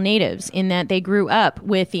digital natives in that they grew up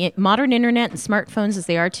with the modern internet and smartphones as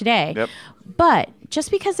they are today. Yep. But just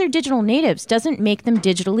because they're digital natives doesn't make them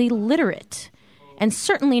digitally literate. And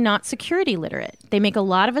certainly not security literate. They make a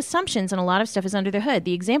lot of assumptions and a lot of stuff is under the hood.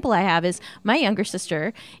 The example I have is my younger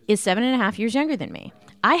sister is 7.5 years younger than me.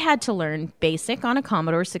 I had to learn BASIC on a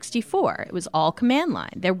Commodore 64. It was all command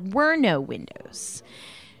line. There were no Windows.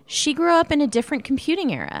 She grew up in a different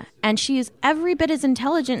computing era, and she is every bit as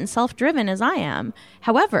intelligent and self-driven as I am.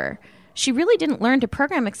 However, she really didn't learn to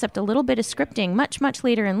program except a little bit of scripting much, much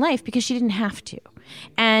later in life because she didn't have to.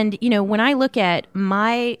 And, when I look at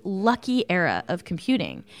my lucky era of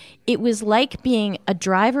computing, it was like being a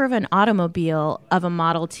driver of an automobile of a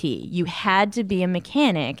Model T. You had to be a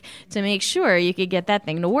mechanic to make sure you could get that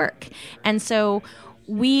thing to work. And so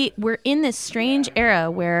we're in this strange era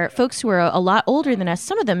where folks who are a lot older than us,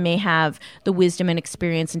 some of them may have the wisdom and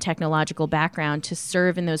experience and technological background to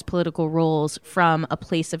serve in those political roles from a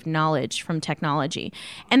place of knowledge from technology.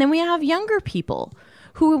 And then we have younger people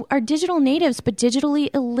who are digital natives but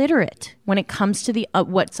digitally illiterate when it comes to the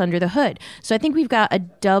what's under the hood. So I think we've got a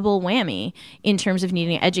double whammy in terms of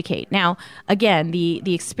needing to educate. Now, again,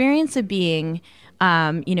 the experience of being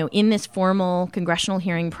in this formal congressional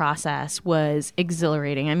hearing process was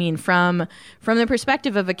exhilarating. I mean, from the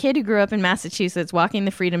perspective of a kid who grew up in Massachusetts, walking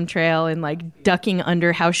the Freedom Trail and like ducking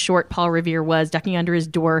under how short Paul Revere was, ducking under his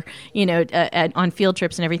door, on field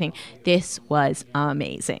trips and everything. This was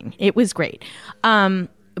amazing. It was great.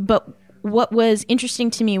 But what was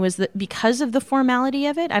interesting to me was that because of the formality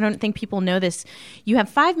of it, I don't think people know this, you have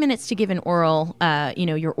 5 minutes to give an oral,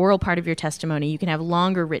 your oral part of your testimony. You can have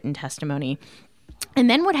longer written testimony. And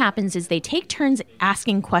then what happens is they take turns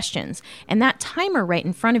asking questions, and that timer right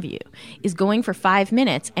in front of you is going for 5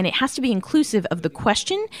 minutes, and it has to be inclusive of the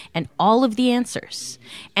question and all of the answers.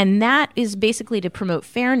 And that is basically to promote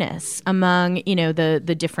fairness among,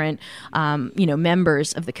 the different,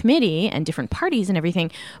 members of the committee and different parties and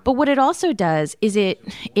everything. But what it also does is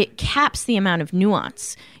it caps the amount of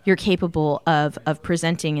nuance you're capable of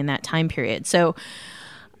presenting in that time period. So,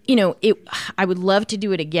 I would love to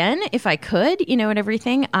do it again if I could, and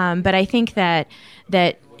everything. But I think that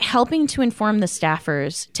helping to inform the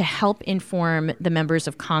staffers, to help inform the members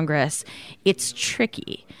of Congress, it's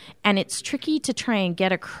tricky. And it's tricky to try and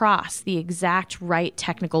get across the exact right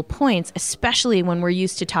technical points, especially when we're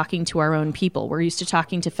used to talking to our own people. We're used to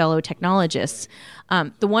talking to fellow technologists.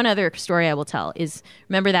 The one other story I will tell is,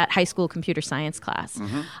 remember that high school computer science class?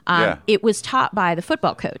 Mm-hmm. It was taught by the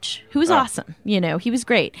football coach, who was awesome. He was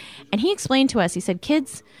great. And he explained to us, he said,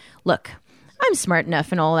 kids, look, I'm smart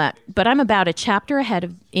enough and all that, but I'm about a chapter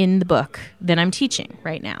ahead in the book that I'm teaching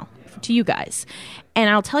right now to you guys.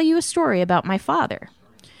 And I'll tell you a story about my father.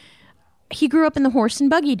 He grew up in the horse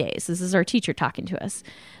and buggy days. This is our teacher talking to us.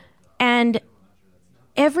 And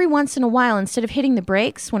every once in a while, instead of hitting the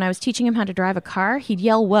brakes when I was teaching him how to drive a car, he'd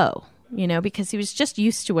yell, "Whoa," because he was just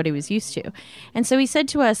used to what he was used to. And so he said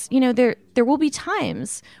to us, there will be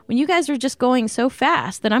times when you guys are just going so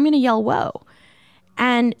fast that I'm going to yell, "Whoa."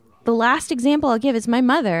 And the last example I'll give is my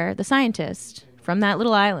mother, the scientist from that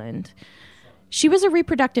little island. She was a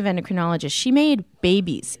reproductive endocrinologist. She made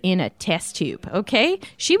babies in a test tube, okay?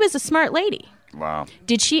 She was a smart lady. Wow.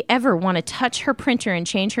 Did she ever want to touch her printer and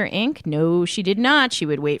change her ink? No, she did not. She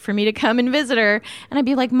would wait for me to come and visit her. And I'd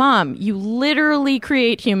be like, "Mom, you literally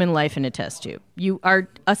create human life in a test tube. You are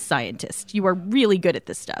a scientist. You are really good at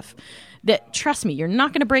this stuff. Trust me, you're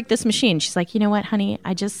not going to break this machine." She's like, "You know what, honey?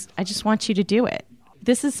 I just want you to do it.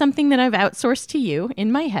 This is something that I've outsourced to you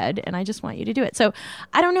in my head, and I just want you to do it." So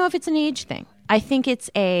I don't know if it's an age thing. I think it's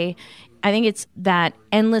that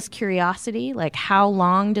endless curiosity, like how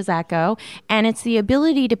long does that go? And it's the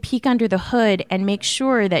ability to peek under the hood and make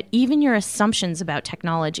sure that even your assumptions about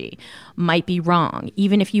technology might be wrong,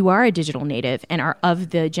 even if you are a digital native and are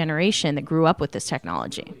of the generation that grew up with this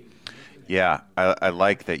technology. Yeah, I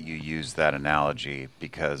like that you use that analogy,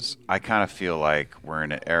 because I kind of feel like we're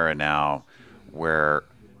in an era now where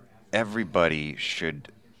everybody should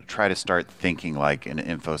try to start thinking like an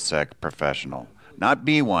InfoSec professional. Not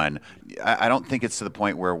be one. I don't think it's to the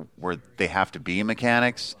point where they have to be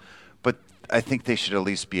mechanics, but I think they should at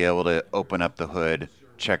least be able to open up the hood,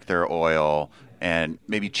 check their oil, and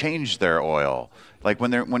maybe change their oil. Like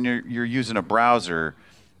when you're using a browser,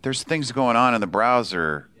 there's things going on in the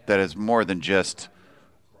browser that is more than just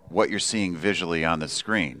what you're seeing visually on the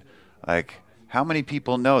screen. Like, how many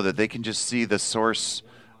people know that they can just see the source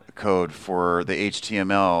code for the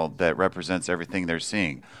HTML that represents everything they're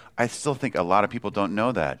seeing? I still think a lot of people don't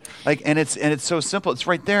know that. Like, and it's so simple. It's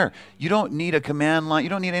right there. You don't need a command line. You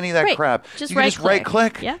don't need any of that crap. You can just right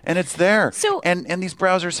click, and it's there. So, and these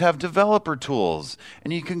browsers have developer tools,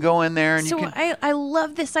 and you can go in there and you can. I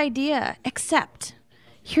love this idea. Except,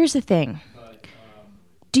 here's the thing.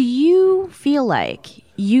 Do you feel like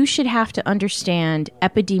you should have to understand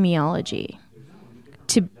epidemiology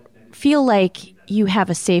to feel like you have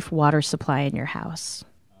a safe water supply in your house?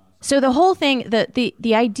 So the whole thing,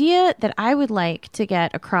 the idea that I would like to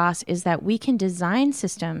get across is that we can design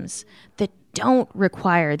systems that don't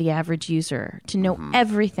require the average user to know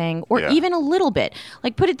everything or even a little bit.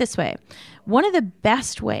 Like, put it this way. One of the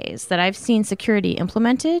best ways that I've seen security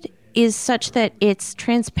implemented is such that it's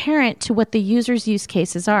transparent to what the user's use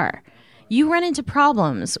cases are. You run into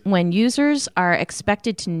problems when users are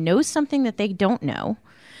expected to know something that they don't know,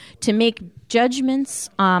 to make judgments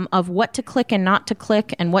of what to click and not to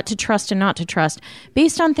click and what to trust and not to trust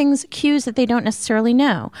based on cues that they don't necessarily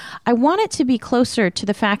know. I want it to be closer to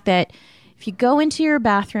the fact that if you go into your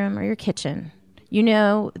bathroom or your kitchen, you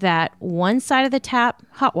know that one side of the tap,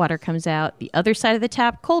 hot water comes out, the other side of the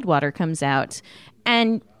tap, cold water comes out,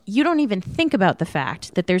 and you don't even think about the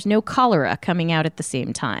fact that there's no cholera coming out at the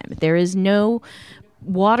same time. There is no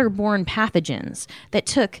waterborne pathogens that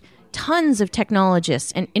took tons of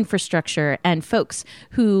technologists and infrastructure and folks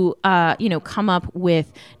who, come up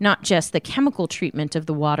with not just the chemical treatment of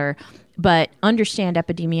the water, but understand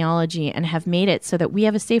epidemiology and have made it so that we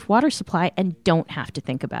have a safe water supply and don't have to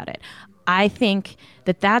think about it. I think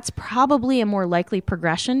that that's probably a more likely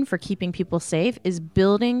progression for keeping people safe, is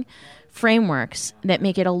building frameworks that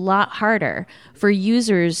make it a lot harder for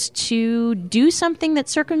users to do something that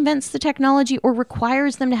circumvents the technology or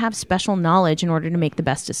requires them to have special knowledge in order to make the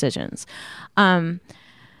best decisions. The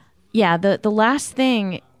last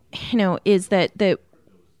thing, is that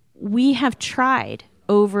we have tried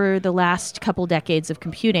over the last couple decades of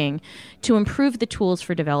computing to improve the tools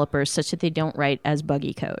for developers such that they don't write as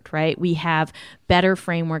buggy code, right? We have better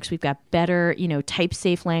frameworks. We've got better,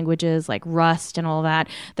 type-safe languages like Rust and all that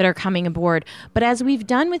are coming aboard. But as we've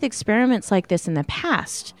done with experiments like this in the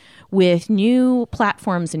past, with new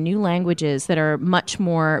platforms and new languages that are much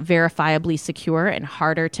more verifiably secure and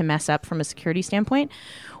harder to mess up from a security standpoint,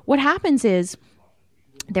 what happens is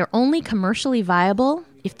they're only commercially viable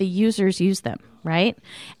if the users use them, right?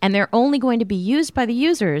 And they're only going to be used by the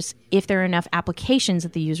users if there are enough applications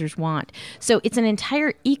that the users want. So it's an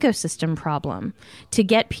entire ecosystem problem to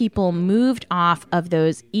get people moved off of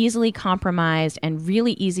those easily compromised and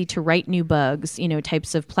really easy to write new bugs,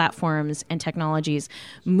 types of platforms and technologies,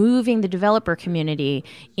 moving the developer community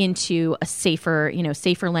into a safer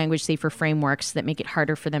language, safer frameworks that make it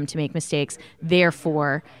harder for them to make mistakes,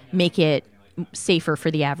 therefore make it safer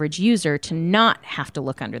for the average user to not have to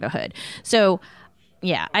look under the hood. So,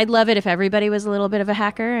 yeah, I'd love it if everybody was a little bit of a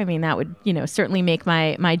hacker. I mean, that would, certainly make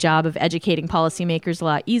my job of educating policymakers a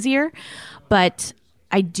lot easier. But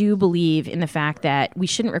I do believe in the fact that we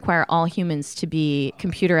shouldn't require all humans to be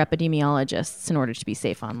computer epidemiologists in order to be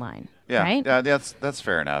safe online. Yeah, right? yeah, that's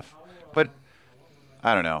fair enough. But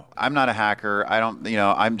I don't know. I'm not a hacker. I don't,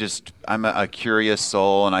 I'm a curious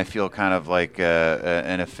soul, and I feel kind of like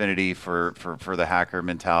an affinity for the hacker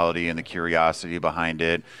mentality and the curiosity behind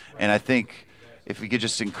it. And I think if we could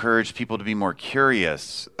just encourage people to be more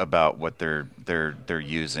curious about what they're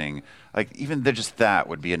using, like even just that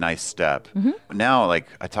would be a nice step. Now, like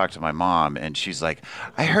I talked to my mom, and she's like,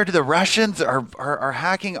 "I heard the Russians are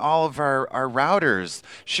hacking all of our routers.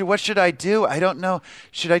 What should I do? I don't know.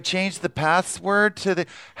 Should I change the password to the?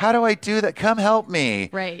 How do I do that? Come help me."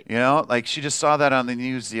 Right. Like she just saw that on the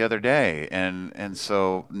news the other day, and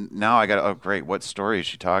so now I got, oh great, what story is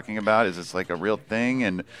she talking about? Is this like a real thing?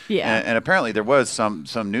 And apparently there was some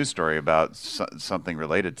news story about something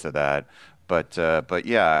related to that. But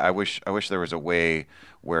yeah, I wish there was a way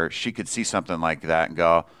where she could see something like that and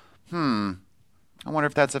go, I wonder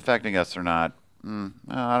if that's affecting us or not.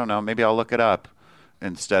 I don't know. Maybe I'll look it up,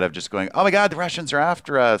 instead of just going, oh my God, the Russians are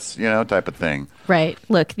after us, type of thing. Right.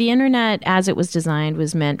 Look, the internet as it was designed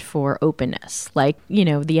was meant for openness. Like,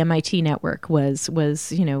 the MIT network was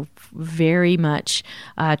very much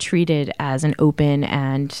treated as an open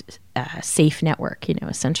and safe network,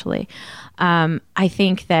 essentially. I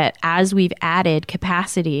think that as we've added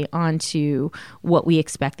capacity onto what we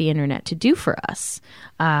expect the internet to do for us,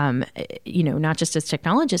 not just as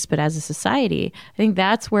technologists, but as a society, I think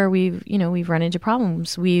that's where we've run into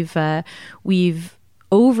problems. We've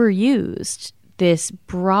overused this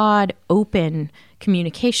broad, open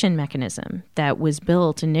communication mechanism that was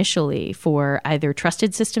built initially for either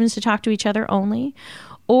trusted systems to talk to each other only,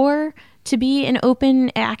 or to be an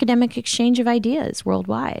open academic exchange of ideas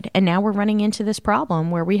worldwide. And now we're running into this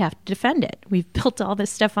problem where we have to defend it. We've built all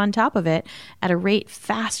this stuff on top of it at a rate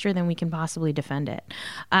faster than we can possibly defend it.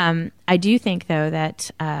 I do think, though,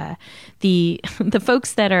 that the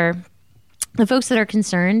folks that are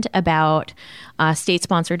concerned about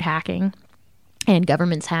state-sponsored hacking and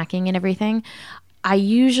governments hacking and everything, I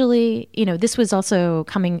usually, this was also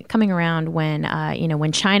coming around when,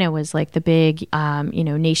 when China was like the big,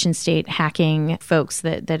 nation state hacking folks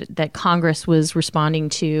that Congress was responding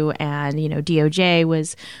to, and, DOJ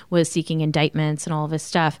was seeking indictments and all of this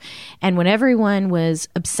stuff. And when everyone was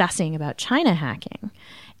obsessing about China hacking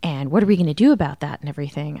and what are we going to do about that and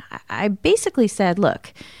everything, I basically said,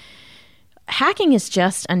 look, hacking is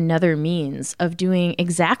just another means of doing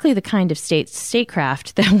exactly the kind of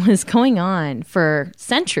statecraft that was going on for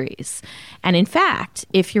centuries. And in fact,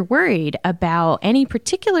 if you're worried about any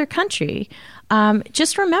particular country,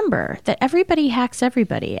 just remember that everybody hacks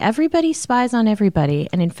everybody. Everybody spies on everybody.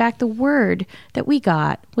 And in fact, the word that we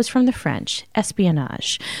got was from the French,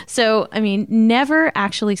 espionage. So, never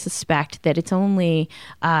actually suspect that it's only,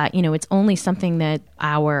 it's only something that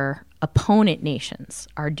our opponent nations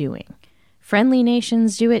are doing. Friendly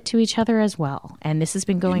nations do it to each other as well. And this has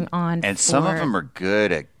been going on. And some of them are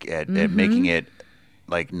good at making it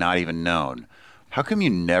like not even known. How come you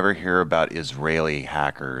never hear about Israeli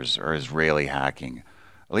hackers or Israeli hacking?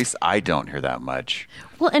 At least I don't hear that much.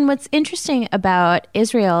 Well, and what's interesting about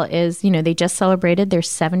Israel is, they just celebrated their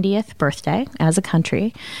 70th birthday as a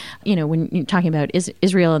country. When you're talking about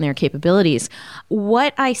Israel and their capabilities,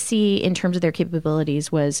 what I see in terms of their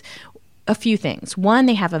capabilities was a few things. One,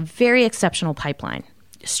 they have a very exceptional pipeline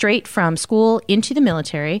straight from school into the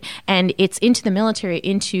military, and it's into the military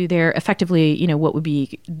into their effectively, what would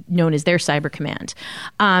be known as their cyber command.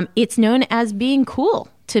 It's known as being cool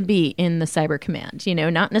to be in the cyber command,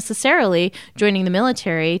 not necessarily joining the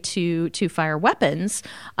military to fire weapons,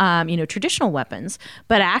 traditional weapons,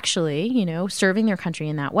 but actually, serving their country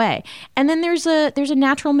in that way. And then there's a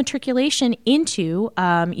natural matriculation into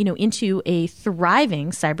a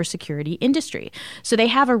thriving cybersecurity industry. So they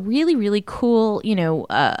have a really, really cool,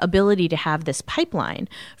 ability to have this pipeline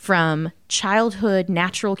from childhood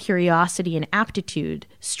natural curiosity and aptitude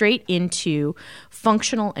straight into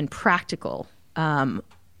functional and practical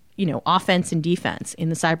offense and defense in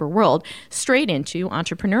the cyber world, straight into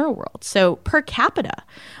entrepreneurial world. So per capita,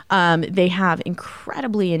 they have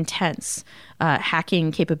incredibly intense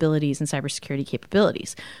hacking capabilities and cybersecurity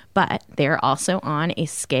capabilities. But they're also on a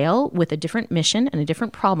scale with a different mission and a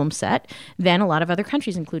different problem set than a lot of other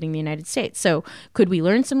countries, including the United States. So could we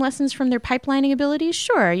learn some lessons from their pipelining abilities?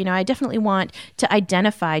 Sure. I definitely want to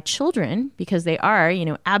identify children because they are,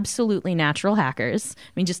 absolutely natural hackers.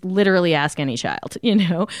 Just literally ask any child,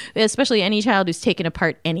 especially any child who's taken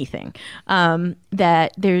apart anything,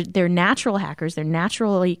 that they're natural hackers. They're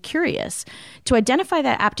naturally curious. To identify identify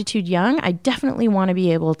that aptitude young, I definitely want to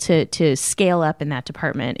be able to scale up in that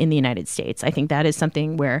department in the United States. I think that is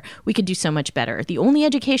something where we could do so much better. The only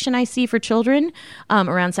education I see for children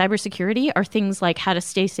around cybersecurity are things like how to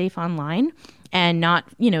stay safe online and not,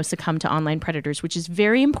 succumb to online predators, which is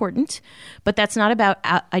very important. But that's not about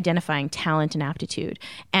identifying talent and aptitude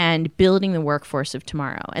and building the workforce of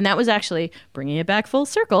tomorrow. And that was actually, bringing it back full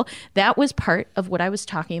circle, that was part of what I was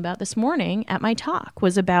talking about this morning at my talk,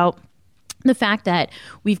 was about the fact that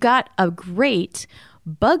we've got a great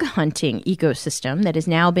bug hunting ecosystem that has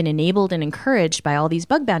now been enabled and encouraged by all these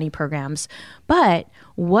bug bounty programs. But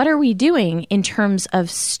what are we doing in terms of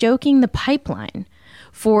stoking the pipeline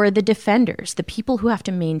for the defenders, the people who have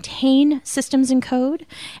to maintain systems and code,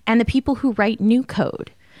 and the people who write new code?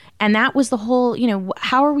 And that was the whole,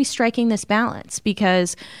 how are we striking this balance?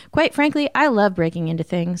 Because quite frankly, I love breaking into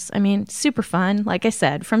things. I mean, super fun. Like I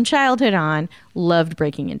said, from childhood on, loved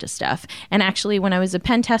breaking into stuff. And actually, when I was a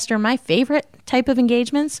pen tester, my favorite type of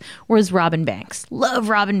engagements was robbing banks. Love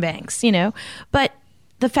robbing banks, But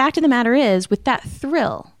the fact of the matter is, with that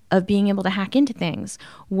thrill of being able to hack into things,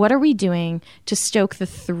 what are we doing to stoke the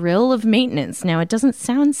thrill of maintenance? Now, it doesn't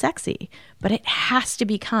sound sexy, but it has to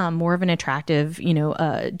become more of an attractive,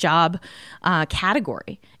 job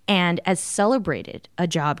category, and as celebrated a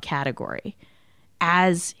job category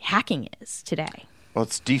as hacking is today. Well,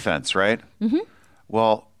 it's defense, right? Mm-hmm.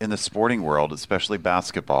 Well, in the sporting world, especially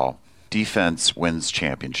basketball, defense wins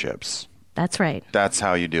championships. That's right. That's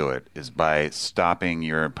how you do it, is by stopping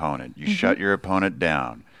your opponent. You shut your opponent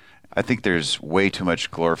down. I think there's way too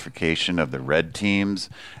much glorification of the red teams,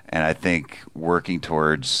 and I think working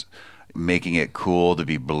towards making it cool to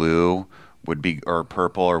be blue would be, or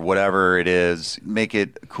purple or whatever it is, make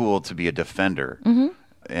it cool to be a defender. Mm-hmm.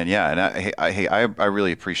 And I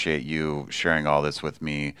really appreciate you sharing all this with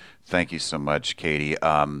me. Thank you so much, Katie.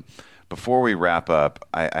 Before we wrap up,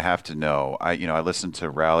 I have to know, I listened to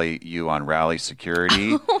you on RSA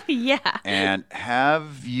Security. Oh, yeah. And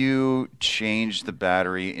have you changed the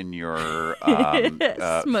battery in your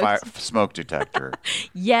smoke detector?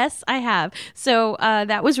 Yes, I have. So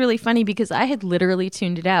that was really funny because I had literally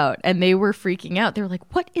tuned it out and they were freaking out. They were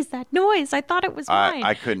like, what is that noise? I thought it was mine.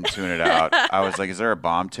 I couldn't tune it out. I was like, is there a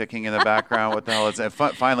bomb ticking in the background? What the hell is that?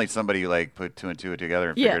 Finally, somebody put two and two together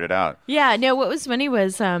and figured it out. Yeah, no, what was funny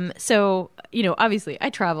was, obviously I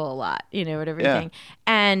travel a lot, and everything. Yeah.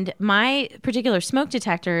 And my particular smoke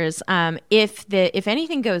detectors, if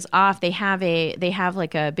anything goes off, they have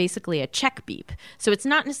basically a check beep. So it's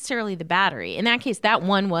not necessarily the battery. In that case, that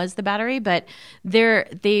one was the battery, but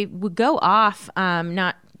they would go off,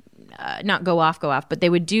 not go off, but they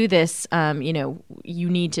would do this, you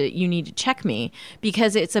need to check me,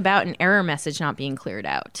 because it's about an error message not being cleared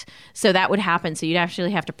out. So that would happen. So you'd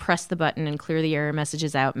actually have to press the button and clear the error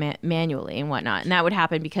messages out manually and whatnot. And that would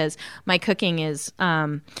happen because my cooking is,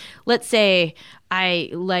 let's say I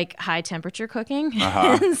like high temperature cooking.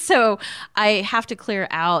 Uh-huh. So I have to clear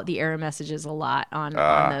out the error messages a lot on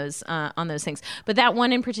those things. But that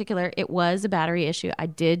one in particular, it was a battery issue. I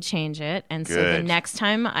did change it. And Good. So the next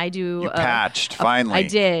time I do... You patched, finally. I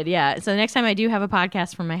did, yeah. So the next time I do have a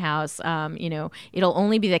podcast from my house, it'll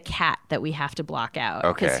only be the cat that we have to block out.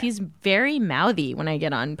 Okay. Because he's very mouthy when I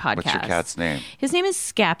get on podcasts. What's your cat's name? His name is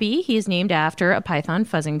Scappy. He is named after a Python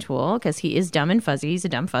fuzzing tool because he is dumb and fuzzy. He's a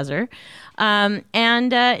dumb fuzzer.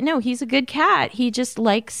 No, he's a good cat. He just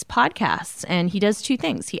likes podcasts, and he does two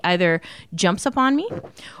things. He either jumps up on me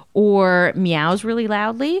or meows really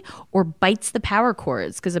loudly or bites the power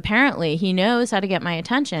cords, because apparently he knows how to get my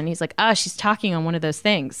attention. He's like, she's talking on one of those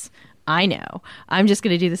things. I know. I'm just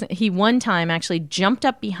going to do this. He one time actually jumped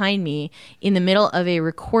up behind me in the middle of a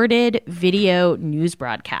recorded video news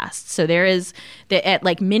broadcast. So there is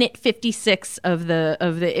at minute 56 of the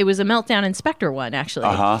it was a Meltdown Inspector one, actually.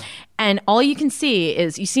 Uh-huh. And all you can see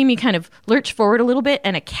is you see me kind of lurch forward a little bit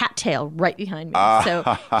and a cattail right behind me.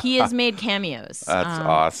 So he has made cameos. That's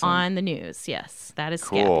awesome. On the news. Yes, that is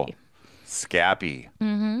cool. Scappy.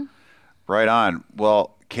 Mm-hmm. Right on.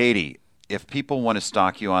 Well, Katie, if people want to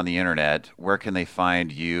stalk you on the internet, where can they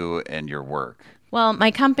find you and your work? Well, my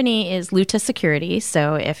company is Luta Security,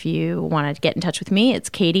 so if you want to get in touch with me, it's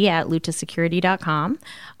katie@lutasecurity.com.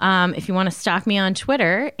 If you want to stalk me on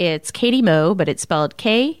Twitter, it's Katie Mo, but it's spelled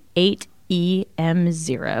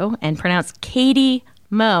K8EM0 and pronounced Katie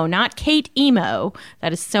Mo, not Kate Emo.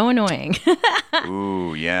 That is so annoying.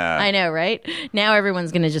 Ooh, yeah. I know, right? Now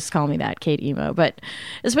everyone's going to just call me that, Kate Emo. But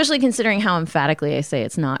especially considering how emphatically I say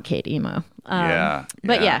it's not Kate Emo. But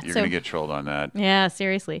yeah. You're going to get trolled on that. Yeah,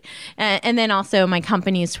 seriously. And then also my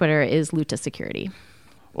company's Twitter is Luta Security.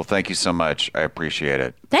 Well, thank you so much. I appreciate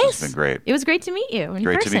it. Thanks. It's been great. It was great to meet you in person.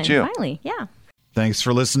 Great to meet you. Finally, yeah. Thanks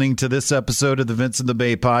for listening to this episode of the Vince in the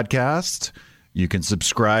Bay podcast. You can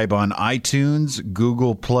subscribe on iTunes,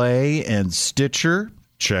 Google Play, and Stitcher.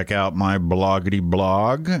 Check out my bloggity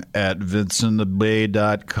blog at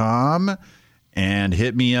vinceinthebay.com and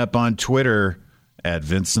hit me up on Twitter at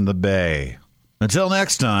Vince in the Bay. Until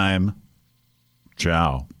next time,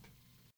 ciao.